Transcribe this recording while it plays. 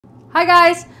Hi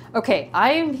guys! Okay,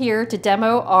 I am here to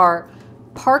demo our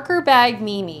Parker bag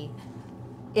Mimi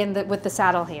with the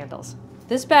saddle handles.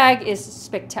 This bag is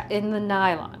in the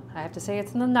nylon. I have to say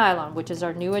it's in the nylon, which is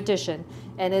our new addition,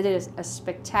 and it is a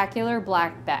spectacular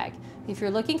black bag. If you're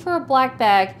looking for a black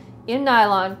bag in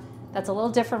nylon that's a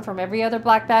little different from every other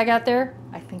black bag out there,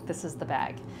 I think this is the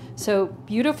bag. So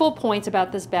beautiful points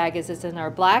about this bag is it's in our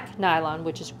black nylon,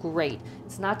 which is great.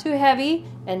 It's not too heavy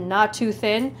and not too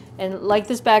thin, and like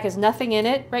this bag has nothing in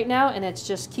it right now, and it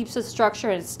just keeps its structure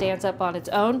and it stands up on its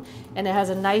own, and it has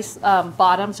a nice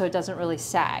bottom so it doesn't really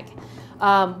sag.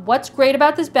 What's great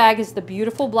about this bag is the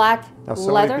beautiful black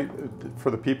leather.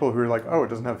 For the people who are like, oh, it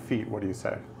doesn't have feet, what do you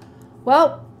say?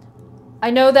 Well,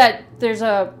 I know that there's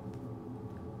a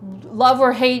love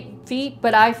or hate feet,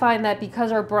 but I find that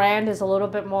because our brand is a little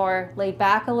bit more laid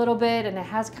back a little bit and it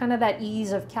has kind of that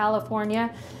ease of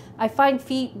California, I find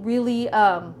feet really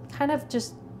kind of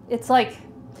just, it's like,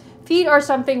 feet are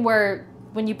something where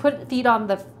when you put feet on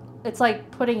it's like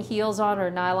putting heels on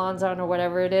or nylons on or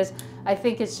whatever it is. I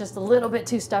think it's just a little bit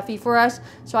too stuffy for us.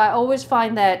 So I always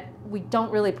find that we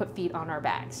don't really put feet on our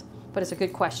bags, but it's a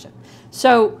good question.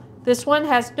 So this one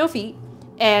has no feet,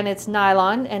 and it's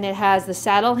nylon, and it has the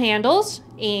saddle handles,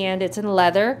 and it's in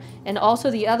leather, and also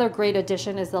the other great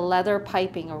addition is the leather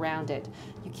piping around it.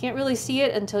 You can't really see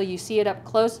it until you see it up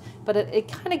close, but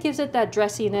it kind of gives it that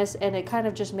dressiness, and it kind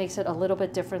of just makes it a little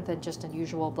bit different than just a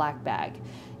usual black bag.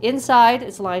 Inside,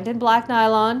 it's lined in black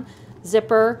nylon,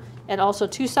 zipper, and also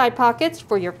two side pockets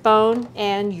for your phone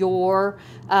and your,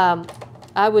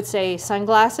 I would say,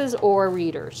 sunglasses or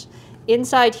readers.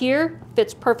 Inside here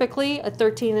fits perfectly a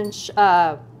 13-inch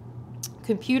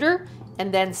computer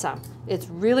and then some. It's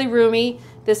really roomy.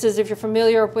 This is, if you're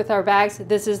familiar with our bags,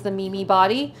 this is the Mimi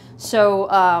body.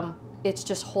 So it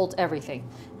just holds everything.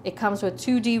 It comes with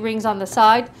two D-rings on the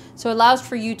side. So it allows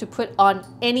for you to put on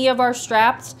any of our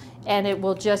straps, and it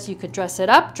will just, you could dress it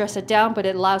up, dress it down, but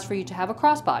it allows for you to have a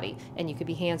crossbody and you could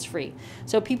be hands-free.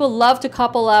 So people love to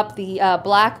couple up the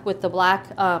black with the black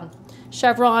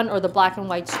chevron or the black and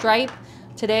white stripe.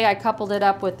 Today I coupled it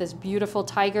up with this beautiful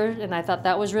tiger, and I thought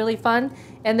that was really fun.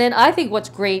 And then I think what's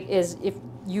great is if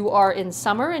you are in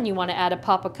summer and you want to add a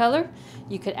pop of color,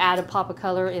 you could add a pop of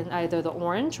color in either the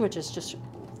orange, which is just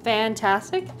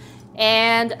fantastic,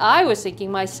 and I was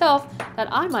thinking myself that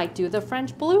I might do the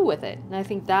French blue with it, and I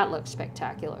think that looks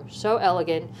spectacular. So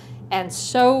elegant and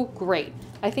so great.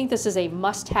 I think this is a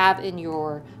must-have in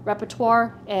your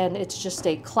repertoire, and it's just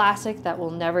a classic that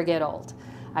will never get old.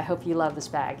 I hope you love this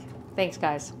bag. Thanks,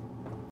 guys.